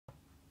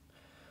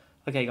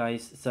Okay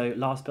guys, so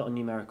last bit on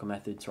numerical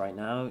methods right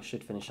now,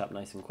 should finish up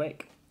nice and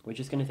quick. We're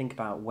just going to think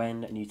about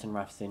when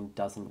Newton-Raphson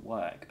doesn't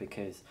work,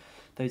 because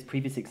those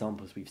previous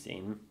examples we've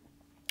seen,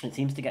 it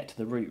seems to get to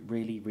the root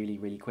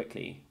really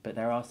quickly, but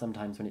there are some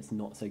times when it's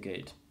not so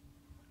good.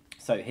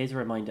 So here's a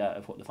reminder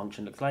of what the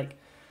function looks like.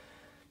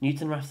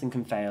 Newton-Raphson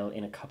can fail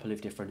in a couple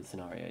of different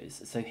scenarios.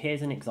 So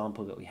here's an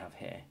example that we have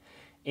here.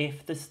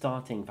 If the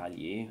starting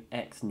value,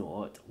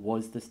 x0,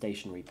 was the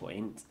stationary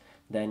point,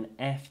 then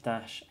f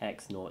dash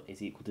x0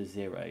 is equal to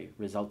 0,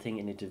 resulting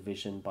in a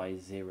division by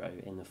 0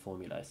 in the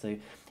formula. So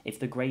if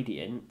the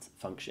gradient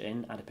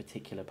function at a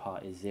particular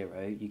part is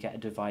 0, you get a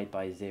divide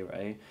by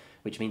 0,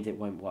 which means it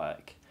won't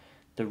work.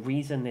 The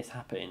reason this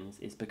happens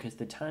is because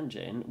the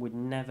tangent would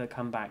never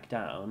come back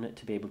down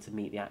to be able to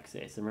meet the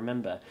axis. And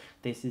remember,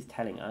 this is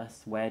telling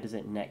us where does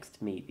it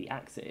next meet the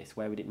axis?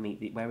 Where would it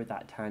meet where would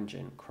that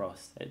tangent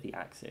cross at the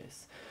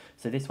axis?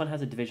 So this one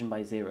has a division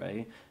by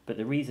 0, but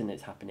the reason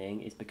it's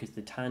happening is because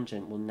the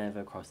tangent will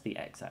never cross the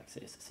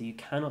x-axis. So you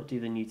cannot do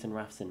the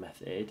Newton-Raphson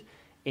method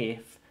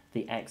if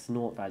the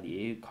x0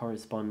 value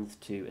corresponds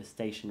to a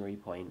stationary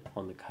point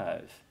on the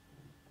curve.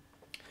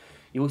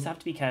 You also have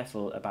to be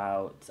careful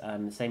about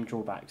the same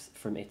drawbacks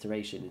from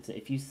iteration. Is that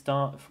if you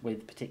start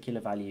with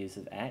particular values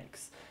of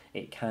x,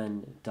 it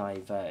can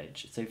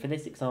diverge. So for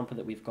this example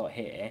that we've got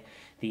here,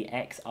 the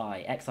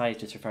xi is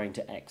just referring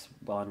to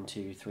x1,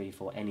 2, 3,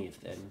 4, any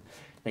of them.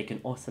 They can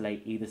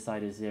oscillate either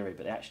side of 0,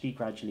 but they actually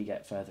gradually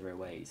get further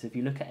away. So if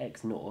you look at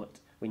x0,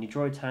 when you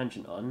draw a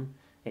tangent on,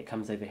 it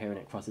comes over here and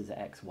it crosses at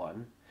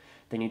x1.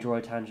 Then you draw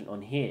a tangent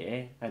on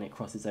here and it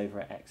crosses over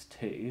at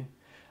x2.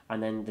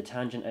 And then the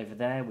tangent over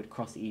there would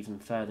cross even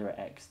further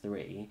at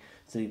x3.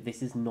 So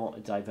this is not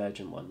a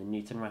divergent one. The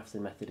Newton-Raphson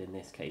method in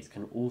this case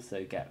can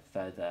also get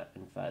further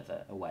and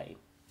further away.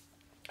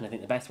 And I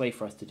think the best way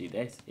for us to do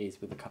this is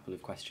with a couple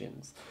of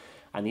questions.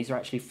 And these are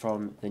actually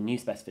from the new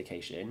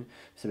specification.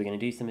 So we're going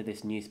to do some of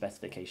this new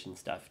specification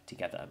stuff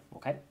together,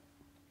 okay?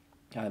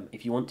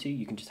 If you want to,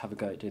 you can just have a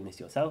go at doing this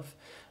yourself,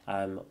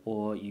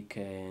 or you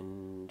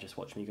can just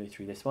watch me go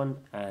through this one,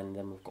 and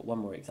then we've got one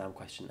more exam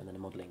question and then a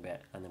modelling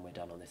bit, and then we're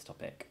done on this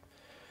topic.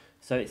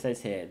 So it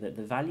says here that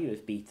the value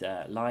of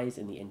beta lies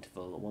in the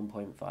interval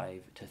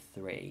 1.5 to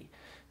 3.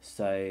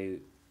 So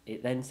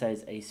it then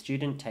says a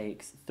student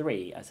takes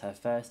 3 as her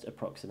first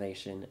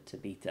approximation to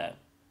beta.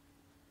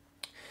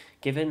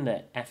 Given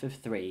that f of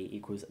 3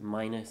 equals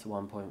minus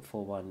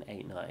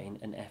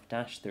 1.4189 and f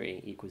dash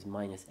 3 equals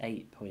minus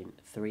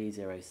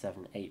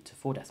 8.3078 to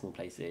 4 decimal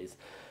places,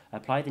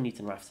 apply the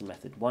Newton-Raphson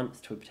method once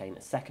to obtain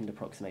a second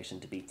approximation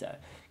to beta.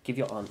 Give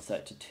your answer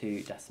to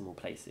 2 decimal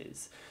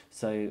places.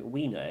 So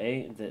we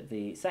know that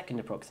the second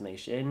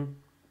approximation,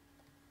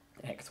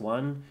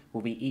 x1,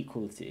 will be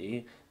equal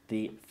to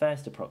the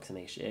first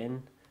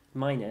approximation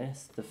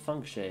minus the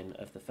function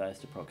of the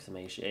first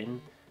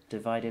approximation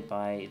divided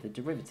by the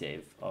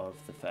derivative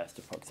of the first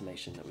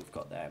approximation that we've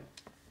got there.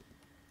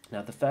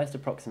 Now the first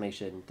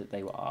approximation that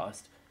they were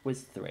asked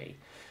was 3.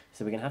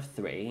 So we're going to have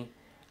 3,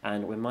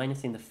 and we're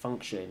minusing the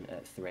function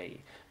at 3.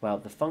 Well,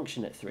 the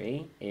function at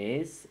 3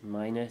 is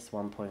minus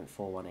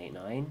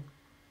 1.4189,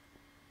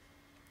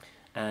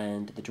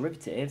 and the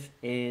derivative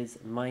is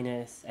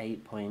minus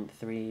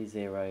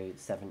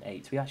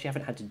 8.3078. So we actually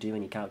haven't had to do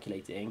any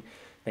calculating.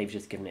 They've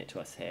just given it to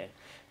us here.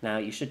 Now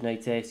you should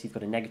notice you've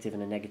got a negative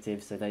and a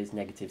negative, so those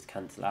negatives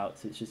cancel out.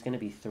 So it's just going to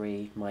be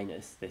 3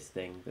 minus this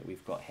thing that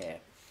we've got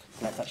here.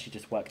 So let's actually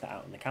just work that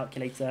out in the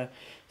calculator.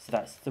 So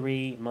that's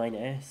 3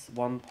 minus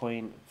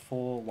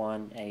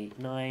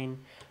 1.4189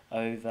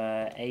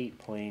 over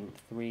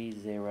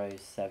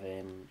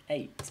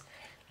 8.3078.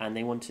 And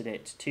they wanted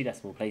it 2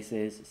 decimal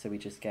places, so we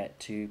just get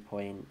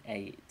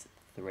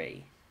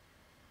 2.83.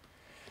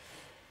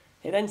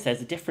 It then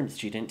says a different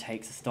student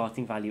takes a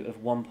starting value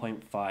of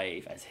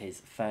 1.5 as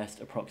his first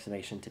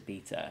approximation to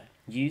beta.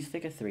 Use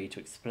figure 3 to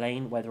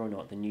explain whether or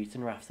not the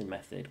Newton-Raphson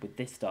method with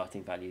this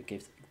starting value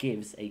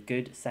gives a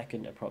good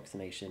second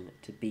approximation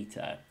to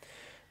beta.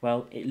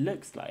 Well, it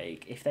looks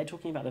like, if they're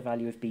talking about the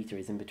value of beta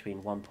is in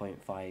between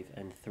 1.5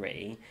 and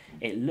 3,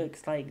 it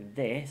looks like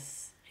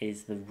this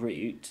is the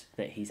root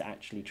that he's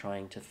actually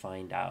trying to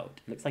find out.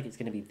 It looks like it's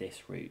going to be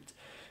this root.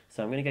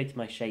 So I'm going to go to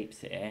my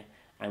shapes here,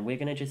 and we're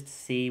going to just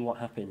see what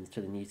happens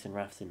to the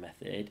Newton-Raphson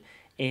method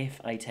if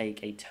I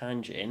take a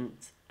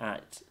tangent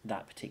at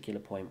that particular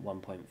point,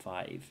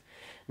 1.5.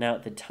 Now,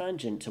 the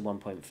tangent to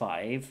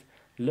 1.5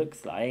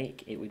 looks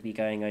like it would be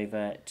going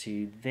over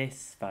to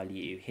this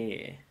value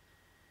here,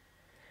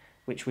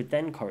 which would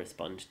then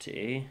correspond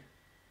to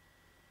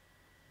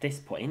this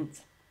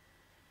point.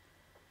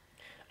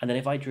 And then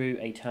if I drew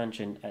a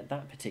tangent at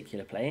that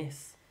particular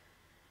place,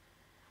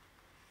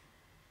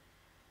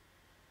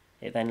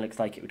 it then looks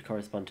like it would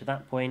correspond to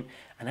that point,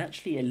 and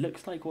actually it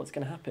looks like what's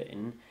going to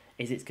happen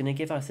is it's going to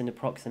give us an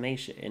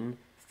approximation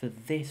for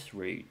this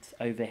root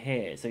over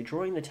here. So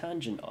drawing the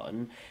tangent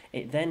on,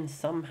 it then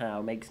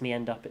somehow makes me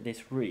end up at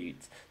this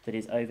root that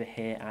is over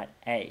here at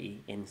A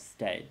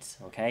instead,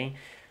 okay?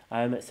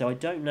 So I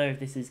don't know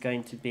if this is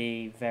going to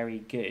be very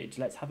good.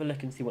 Let's have a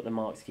look and see what the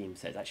mark scheme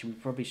says. Actually, we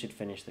probably should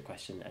finish the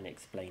question and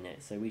explain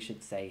it. So we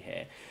should say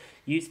here,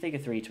 use figure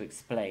 3 to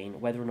explain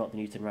whether or not the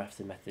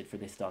Newton-Raphson method for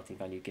this starting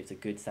value gives a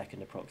good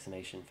second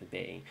approximation for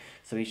B.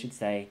 So we should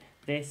say,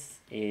 this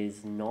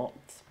is not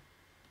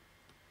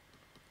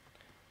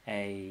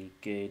a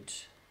good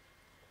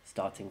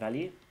starting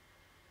value,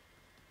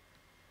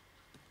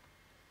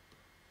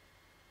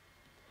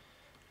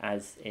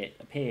 as it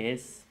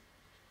appears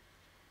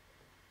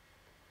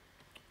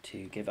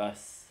to give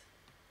us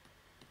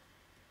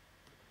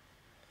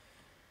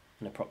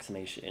an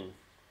approximation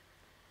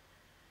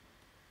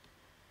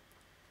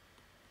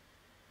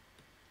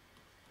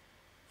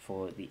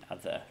for the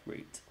other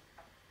route.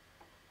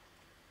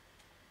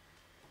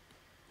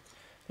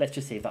 Let's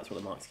just see if that's what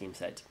the mark scheme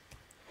said.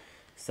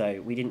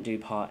 So we didn't do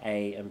part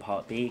A and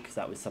part B because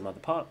that was some other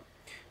part.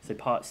 So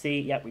part C,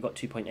 yep, we got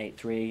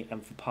 2.83,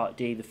 and for part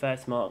D, the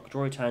first mark,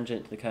 draw a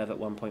tangent to the curve at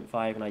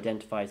 1.5 and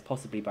identifies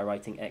possibly by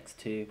writing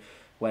x2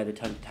 where the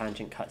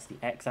tangent cuts the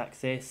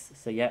x-axis.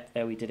 So yep,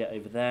 there we did it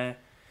over there.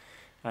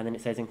 And then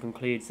it says and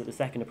concludes that the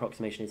second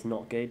approximation is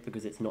not good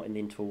because it's not in the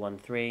interval 1,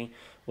 3,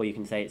 or you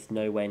can say it's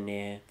nowhere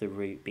near the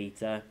root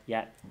beta.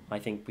 Yep, I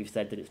think we've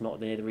said that it's not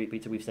near the root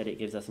beta. We've said it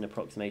gives us an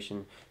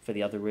approximation for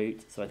the other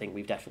root, so I think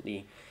we've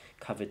definitely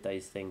covered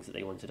those things that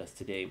they wanted us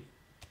to do.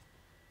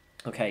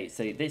 Okay,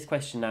 so this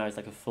question now is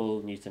like a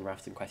full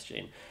Newton-Raphson question,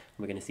 and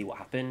we're going to see what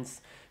happens.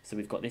 So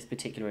we've got this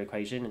particular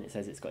equation, and it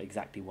says it's got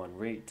exactly one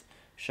root.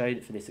 Show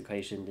that for this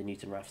equation, the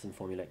Newton-Raphson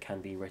formula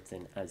can be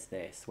written as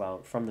this.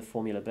 Well, from the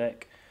formula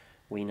book,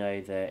 we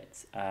know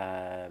that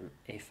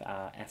if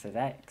our f of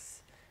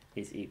x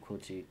is equal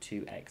to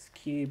 2x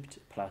cubed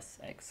plus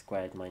x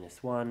squared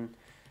minus 1,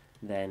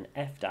 then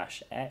f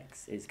dash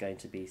x is going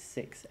to be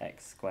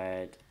 6x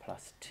squared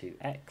plus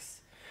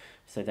 2x.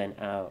 So then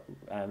our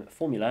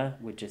formula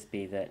would just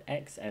be that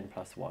xn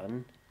plus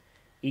 1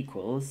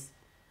 equals,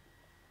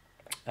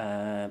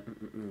 or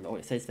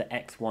it says that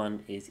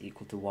x1 is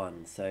equal to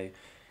 1. So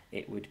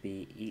it would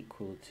be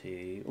equal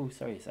to, oh,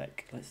 sorry a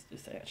sec, let's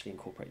just actually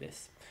incorporate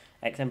this.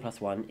 Xn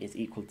plus 1 is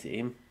equal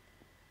to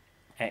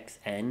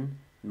xn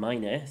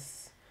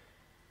minus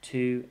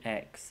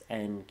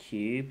 2xn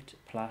cubed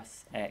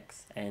plus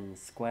xn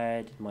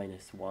squared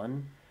minus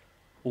 1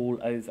 all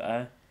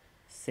over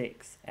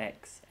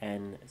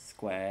 6xn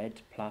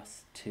squared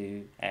plus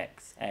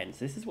 2xn. So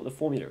this is what the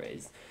formula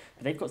is,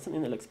 but they've got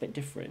something that looks a bit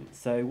different.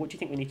 So what do you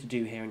think we need to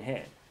do here and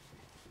here?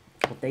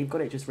 Well, they've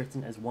got it just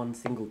written as one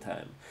single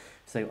term.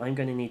 So I'm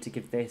going to need to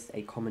give this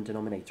a common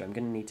denominator. I'm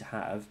going to need to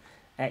have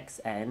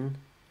xn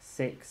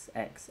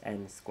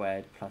 6xn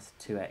squared plus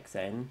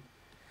 2xn.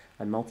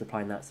 I'm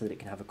multiplying that so that it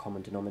can have a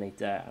common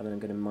denominator, and then I'm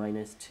going to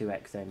minus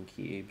 2xn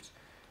cubed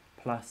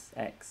plus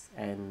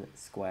xn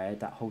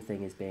squared. That whole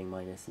thing is being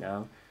minus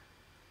now.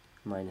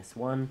 Minus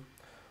 1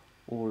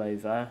 all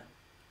over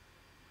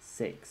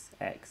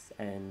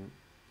 6xn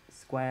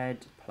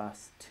squared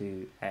plus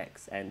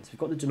 2xn. So we've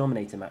got the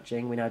denominator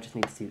matching. We now just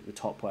need to see that the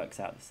top works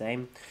out the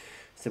same.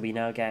 So we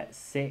now get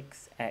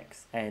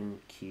 6xn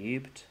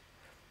cubed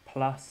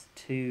plus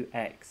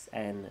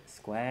 2xn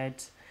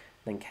squared.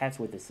 Then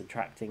careful with the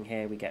subtracting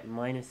here, we get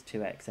minus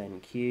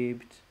 2xn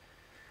cubed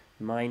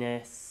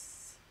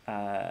minus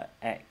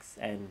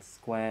xn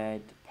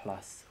squared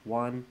plus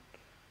 1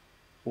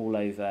 all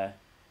over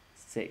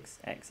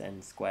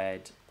 6xn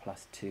squared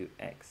plus 2xn.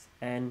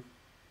 I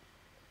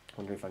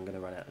wonder if I'm going to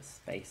run out of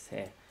space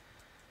here.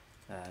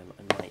 I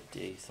might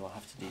do, so I'll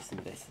have to do some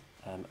of this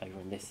over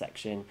in this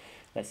section.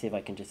 Let's see if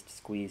I can just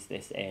squeeze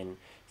this in.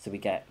 So we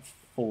get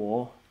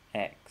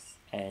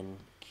 4xn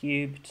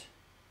cubed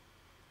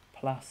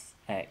plus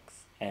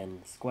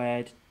xn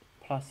squared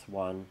plus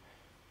 1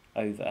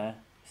 over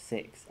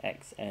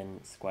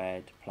 6xn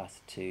squared plus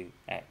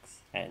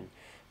 2xn,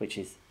 which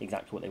is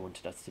exactly what they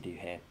wanted us to do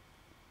here.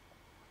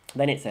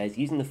 Then it says,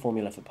 using the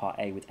formula for part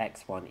A with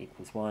x1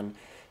 equals 1,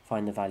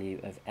 find the value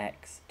of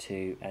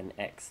x2 and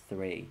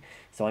x3.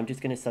 So I'm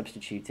just going to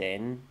substitute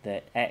in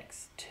that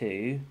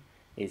x2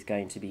 is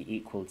going to be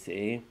equal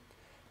to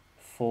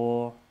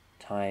 4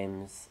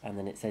 times, and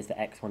then it says that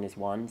x1 is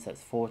 1, so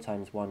it's 4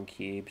 times 1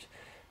 cubed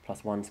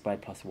plus 1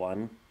 squared plus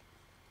 1,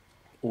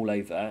 all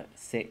over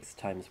 6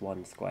 times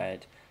 1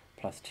 squared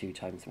plus 2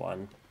 times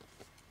 1.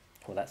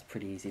 Well, that's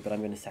pretty easy, but I'm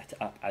going to set it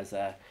up as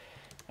a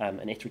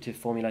an iterative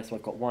formula. So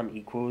I've got 1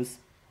 equals,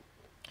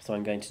 so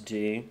I'm going to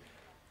do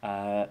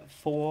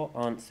 4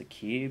 answer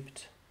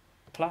cubed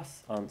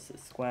plus answer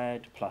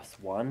squared plus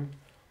 1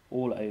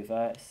 all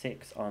over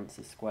 6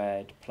 answer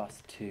squared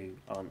plus 2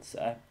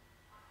 answer,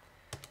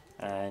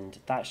 and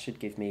that should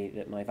give me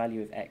that my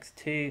value of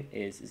x2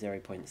 is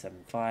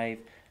 0.75,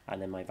 and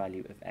then my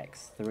value of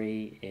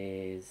x3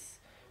 is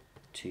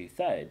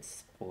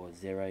 2/3 or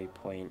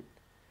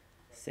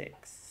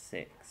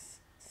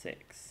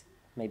 0.666.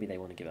 Maybe they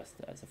want to give us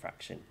that as a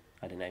fraction.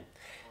 I don't know.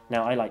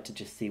 Now I like to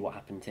just see what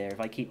happens here.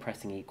 If I keep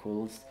pressing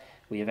equals,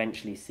 we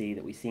eventually see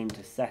that we seem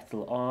to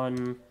settle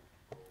on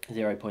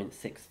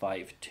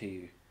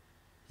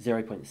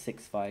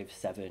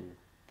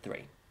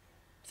 0.6573.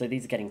 So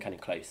these are getting kind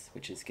of close,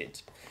 which is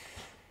good.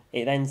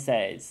 It then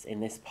says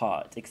in this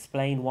part,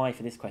 explain why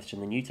for this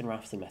question the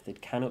Newton-Raphson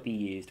method cannot be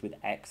used with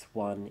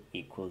x1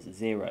 equals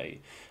 0.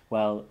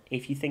 Well,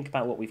 if you think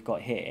about what we've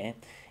got here,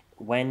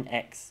 when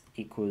x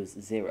equals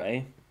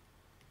 0,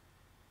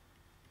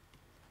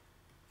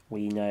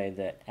 we know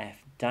that f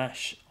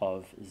dash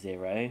of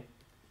 0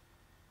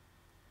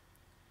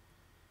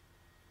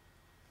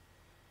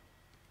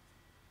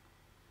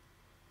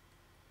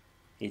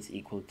 is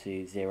equal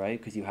to 0,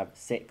 because you have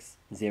 6,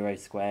 0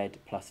 squared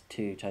plus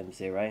 2 times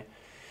 0.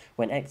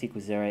 When x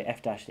equals 0,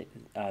 f dash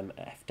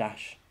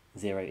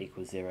 0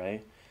 equals 0.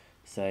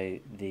 So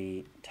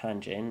the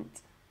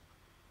tangent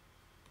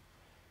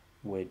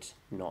would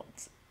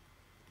not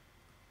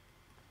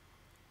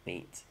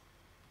meet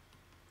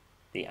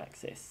the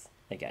axis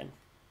again.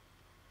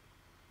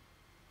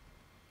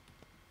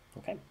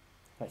 Okay,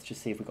 let's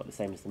just see if we've got the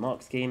same as the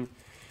mark scheme.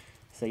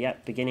 So yeah,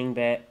 beginning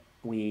bit,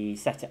 we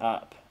set it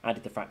up,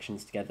 added the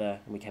fractions together,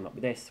 and we came up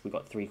with this. We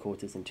got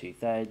 3/4 and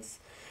 2/3.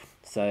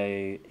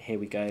 So here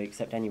we go,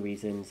 except any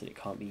reasons that it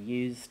can't be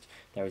used.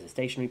 There is a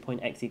stationary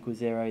point, x equals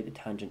 0, the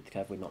tangent to the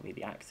curve would not meet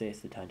the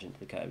axis, the tangent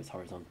to the curve is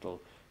horizontal,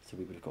 so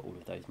we would have got all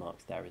of those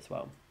marks there as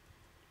well.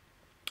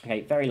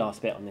 Okay, very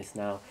last bit on this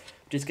now.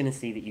 I'm just going to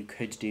see that you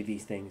could do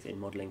these things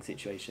in modelling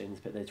situations,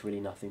 but there's really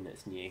nothing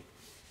that's new.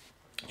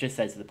 It just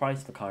says that the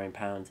price of a car in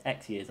pounds,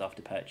 x years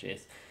after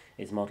purchase,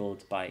 is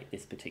modelled by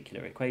this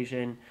particular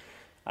equation.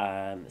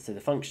 So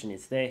the function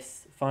is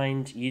this: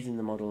 use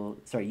the model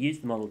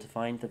to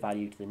find the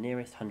value to the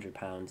nearest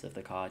 £100 of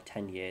the car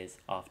 10 years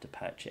after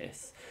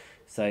purchase.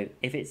 So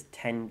if it's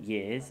 10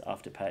 years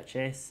after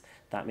purchase,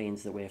 that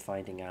means that we're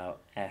finding out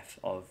f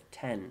of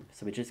 10.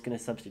 So we're just going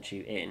to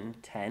substitute in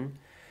 10.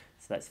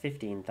 So that's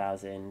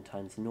 15,000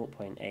 times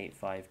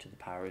 0.85 to the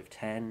power of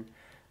 10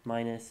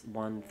 minus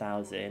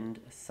 1,000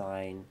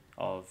 sine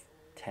of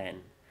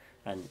 10.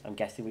 And I'm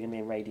guessing we're going to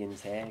be in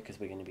radians here because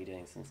we're going to be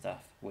doing some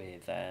stuff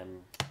with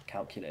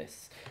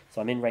calculus.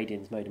 So I'm in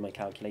radians mode in my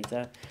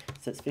calculator.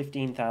 So it's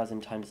 15,000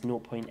 times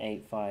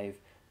 0.85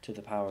 to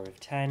the power of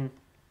 10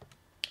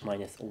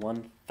 minus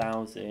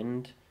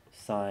 1,000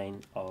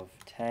 sine of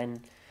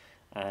 10.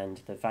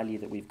 And the value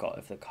that we've got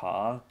of the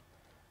car,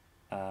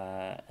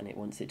 and it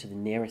wants it to the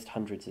nearest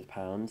hundreds of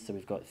pounds. So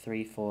we've got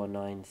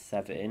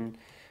 3,497,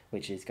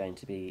 which is going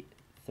to be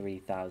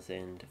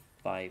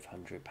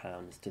 3,500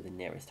 pounds to the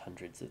nearest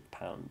hundreds of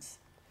pounds.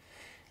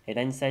 It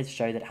then says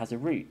show that it has a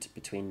root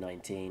between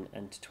 19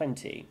 and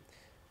 20.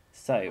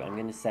 So I'm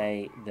going to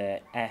say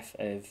that f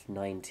of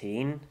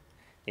 19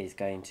 is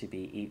going to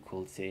be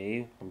equal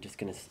to, I'm just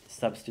going to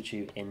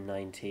substitute in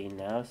 19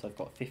 now, so I've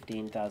got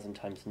 15,000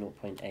 times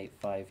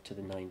 0.85 to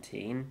the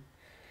 19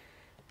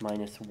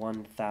 minus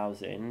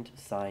 1,000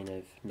 sine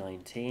of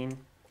 19.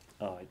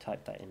 Oh, I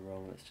typed that in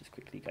wrong, let's just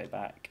quickly go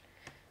back.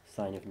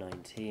 Sine of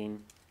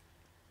 19.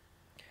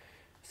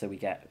 So we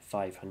get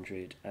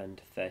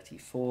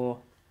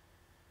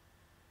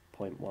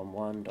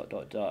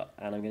 534.11 ...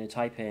 and I'm going to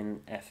type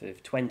in f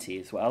of 20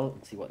 as well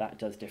and see what that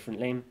does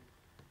differently.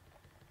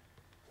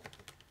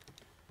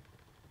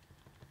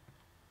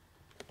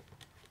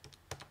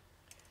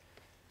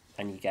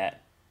 And you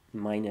get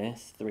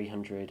minus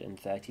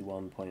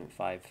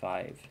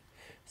 331.55.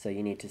 So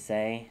you need to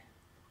say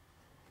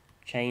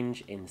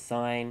change in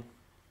sign,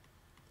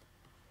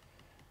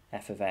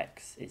 f of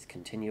x is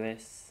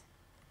continuous,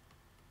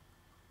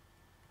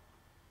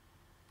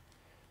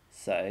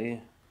 so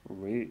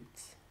root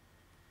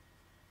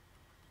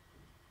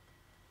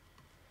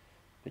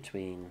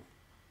between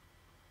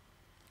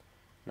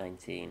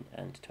 19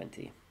 and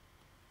 20.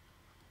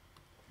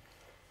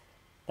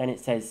 Then it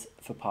says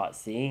for part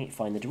C,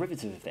 find the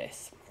derivative of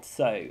this.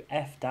 So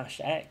f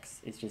dash x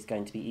is just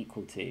going to be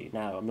equal to,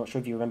 now I'm not sure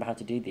if you remember how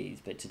to do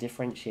these, but to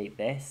differentiate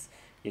this,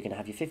 you're going to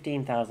have your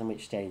 15,000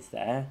 which stays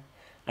there,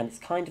 and it's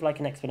kind of like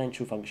an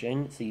exponential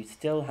function, so you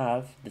still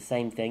have the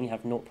same thing, you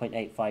have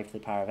 0.85 to the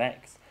power of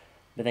x,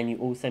 but then you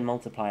also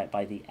multiply it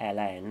by the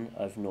ln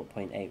of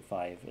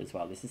 0.85 as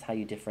well. This is how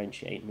you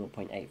differentiate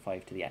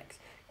 0.85 to the x.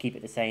 Keep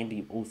it the same, but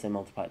you also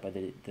multiply it by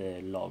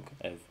the log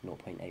of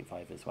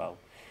 0.85 as well.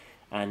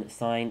 And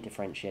sine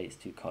differentiates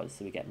to cos,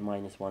 so we get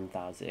minus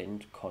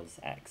 1,000 cos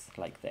x,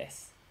 like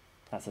this.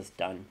 That's us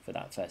done for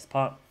that first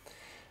part.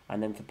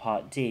 And then for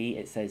part D,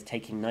 it says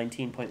taking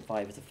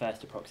 19.5 as a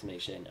first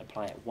approximation,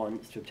 apply it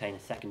once to obtain a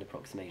second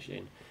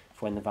approximation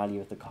for when the value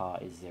of the car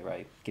is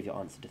 0. Give your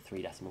answer to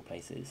 3 decimal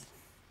places.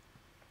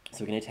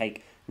 So we're going to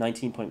take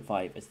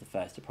 19.5 as the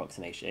first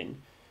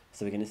approximation.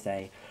 So we're going to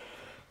say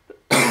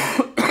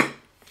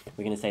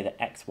that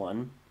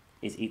x1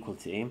 is equal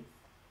to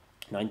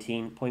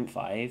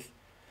 19.5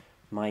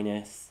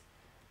 minus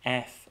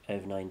f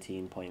of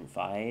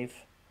 19.5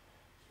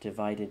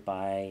 divided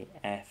by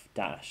f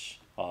dash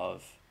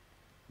of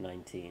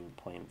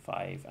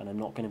 19.5. And I'm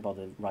not going to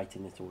bother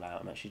writing this all out.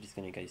 I'm actually just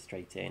going to go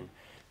straight in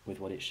with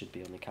what it should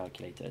be on the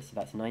calculator. So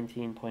that's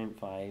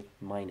 19.5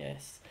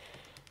 minus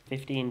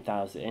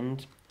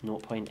 15,000,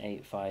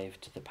 0.85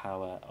 to the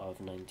power of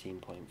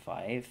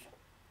 19.5,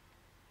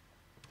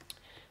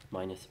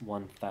 minus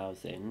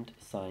 1000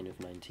 sine of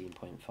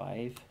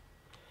 19.5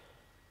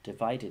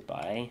 divided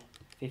by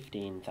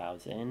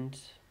 15,000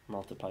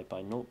 multiplied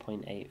by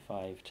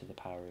 0.85 to the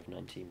power of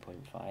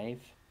 19.5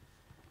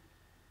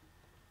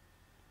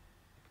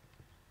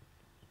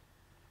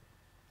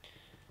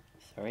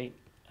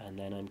 and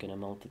then I'm going to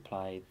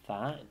multiply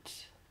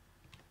that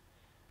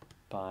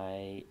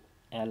by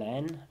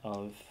ln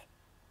of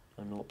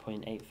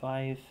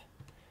 0.85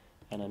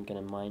 and I'm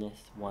going to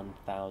minus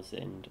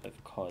 1000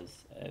 of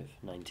cos of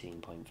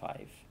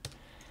 19.5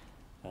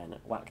 and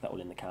whack that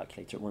all in the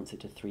calculator. It wants it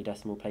to 3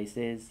 decimal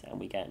places and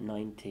we get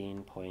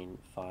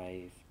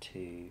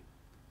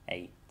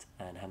 19.528,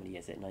 and how many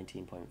is it?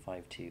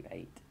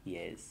 19.528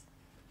 years.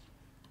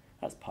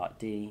 That's part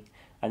D.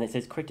 And it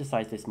says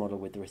criticize this model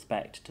with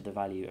respect to the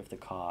value of the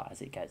car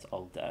as it gets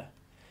older.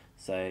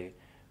 So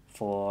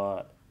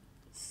for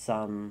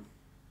some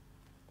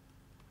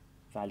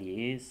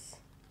values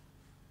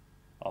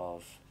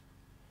of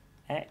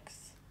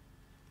x,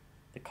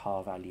 the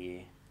car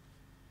value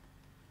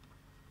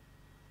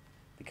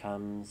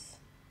becomes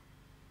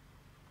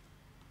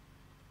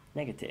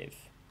negative.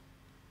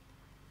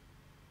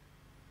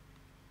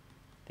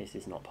 This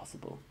is not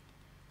possible.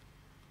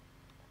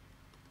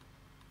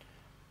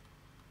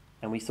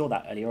 And we saw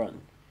that earlier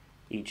on,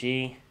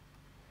 e.g.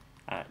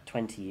 at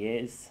 20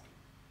 years,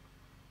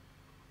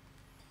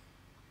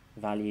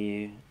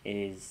 value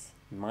is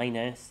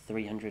minus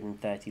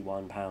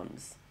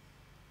 £331.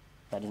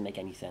 That doesn't make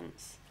any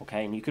sense,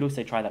 okay? And you could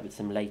also try that with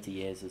some later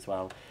years as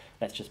well.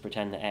 Let's just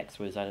pretend that x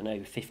was, I don't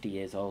know, 50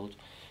 years old.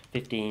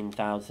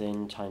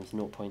 15,000 times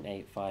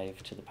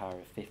 0.85 to the power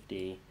of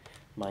 50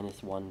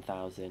 minus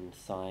 1,000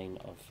 sine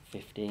of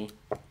 50.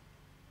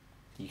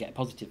 You get a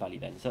positive value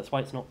then. So that's why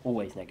it's not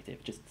always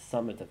negative. Just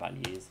some of the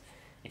values,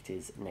 it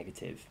is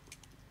negative.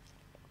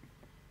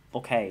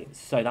 Okay,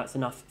 so that's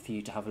enough for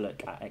you to have a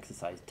look at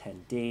exercise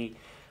 10D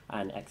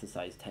and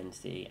exercise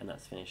 10C, and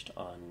that's finished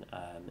on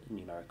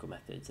numerical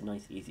methods. A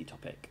nice, easy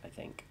topic, I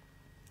think.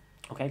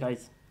 Okay,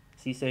 guys,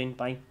 see you soon.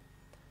 Bye.